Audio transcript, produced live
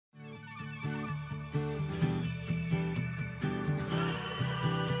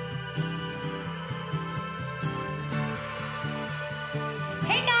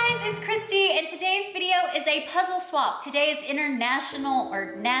video is a puzzle swap. Today is International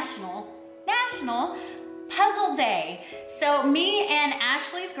or National Puzzle Day. So me and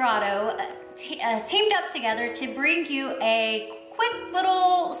Ashley's Grotto teamed up together to bring you a quick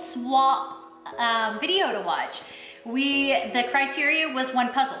little swap video to watch. The criteria was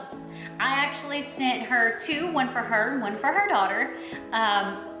one puzzle. I actually sent her two, one for her and one for her daughter.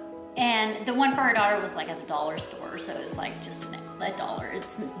 And the one for her daughter was like at the dollar store, so it was like just $1. It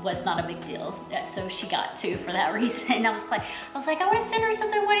was not a big deal. So she got two for that reason. I was like, I want to send her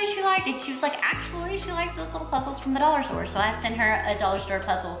something. What does she like? And she was like, actually, she likes those little puzzles from the dollar store. So I sent her a dollar store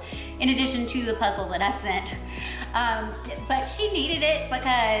puzzle in addition to the puzzle that I sent. But she needed it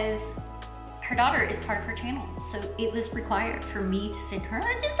because her daughter is part of her channel. So it was required for me to send her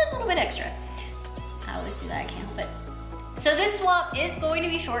just a little bit extra. I always do that, I can't help it. So this swap is going to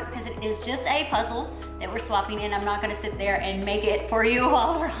be short because it is just a puzzle that we're swapping in. I'm not gonna sit there and make it for you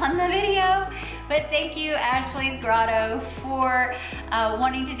while we're on the video. But thank you, Ashley's Grotto, for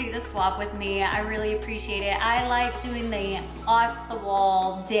wanting to do the swap with me. I really appreciate it. I like doing the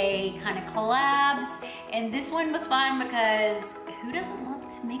off-the-wall day kind of collabs. And this one was fun because who doesn't love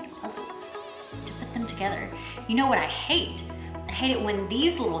to make puzzles, to put them together? You know what I hate? I hate it when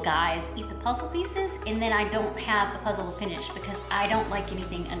these little guys eat the puzzle pieces and then I don't have the puzzle finished because I don't like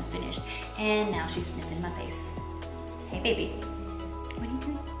anything unfinished. And now she's sniffing my face. Hey baby, what are you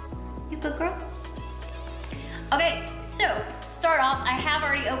doing? You good girl? Okay, so start off, I have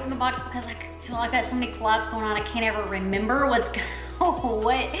already opened the box because I feel like I've got so many collabs going on I can't ever remember what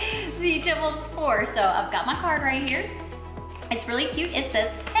each of them is for. So I've got my card right here. It's really cute, it says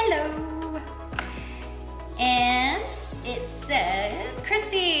hello. And it says,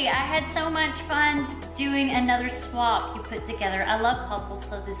 Christy, I had so much fun doing another swap you put together. I love puzzles,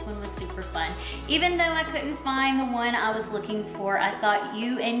 so this one was super fun. Even though I couldn't find the one I was looking for, I thought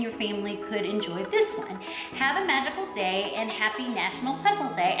you and your family could enjoy this one. Have a magical day and happy National Puzzle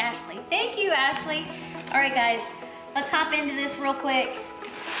Day, Ashley. Thank you, Ashley. All right, guys, let's hop into this real quick.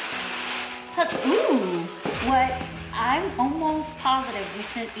 Puzzle, ooh, what? I'm almost positive we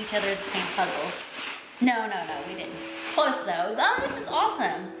sent each other the same puzzle. No, we didn't. Close though. Oh, this is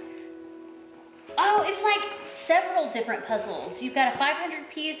awesome. Oh, it's like several different puzzles. You've got a 500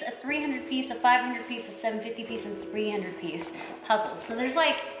 piece, a 300 piece, a 500 piece, a 750 piece, and 300 piece puzzles. So there's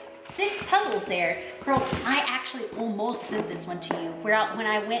like 6 puzzles there. Girl, I actually almost sent this one to you. When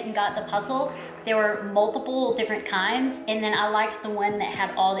I went and got the puzzle, there were multiple different kinds, and then I liked the one that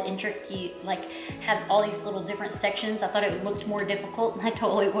had all the intricate, like had all these little different sections. I thought it looked more difficult, and I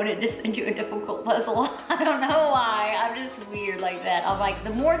totally wanted to send you a difficult puzzle. I don't know why, I'm just weird like that. I'm like,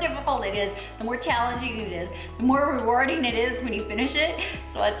 the more difficult it is, the more challenging it is, the more rewarding it is when you finish it.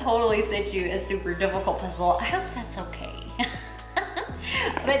 So I totally sent you a super difficult puzzle. I hope that's okay.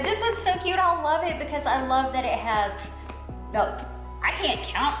 But this one's so cute, I love it because I love that it has, no, I can't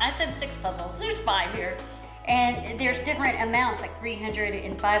count, I said 6 puzzles, there's 5 here. And there's different amounts, like 300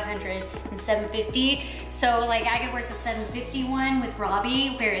 and 500 and 750. So like I could work the 750 one with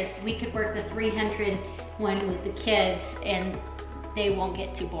Robbie, whereas we could work the 300 one with the kids and they won't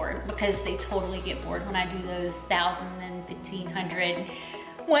get too bored because they totally get bored when I do those 1,000 and 1,500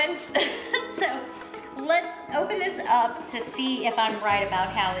 ones. So let's open this up to see if I'm right about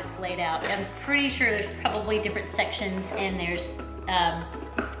how it's laid out. I'm pretty sure there's probably different sections and there's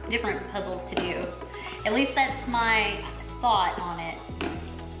different puzzles to do. At least that's my thought on it.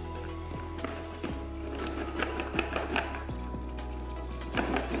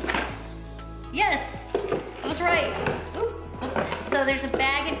 Yes, I was right. Oop, oop. So there's a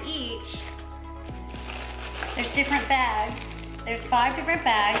bag in each. There's different bags. There's 5 different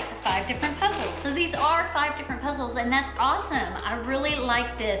bags for 5 different puzzles. So these are 5 different puzzles and that's awesome. I really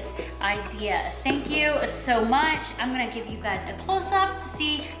like this idea. Thank you so much. I'm gonna give you guys a close-up to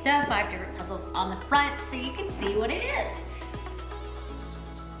see the 5 different puzzles on the front so you can see what it is.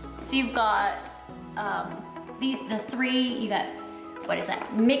 So you've got the 3, you got, what is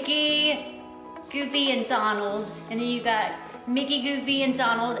that? Mickey, Goofy, and Donald. And then you got Mickey, Goofy, and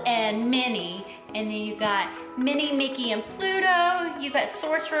Donald, and Minnie. And then you got Minnie, Mickey, and Pluto. You got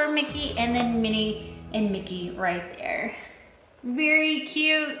Sorcerer Mickey, and then Minnie and Mickey right there. Very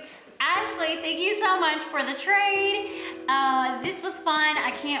cute. Ashley, thank you so much for the trade. This was fun.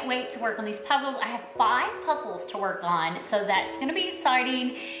 I can't wait to work on these puzzles. I have 5 puzzles to work on, so that's gonna be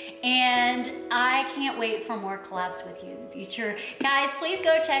exciting. And I can't wait for more collabs with you in the future. Guys, please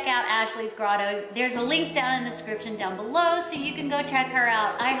go check out Ashley's Grotto. There's a link down in the description down below so you can go check her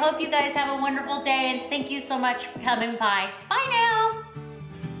out. I hope you guys have a wonderful day and thank you so much for coming by. Bye now.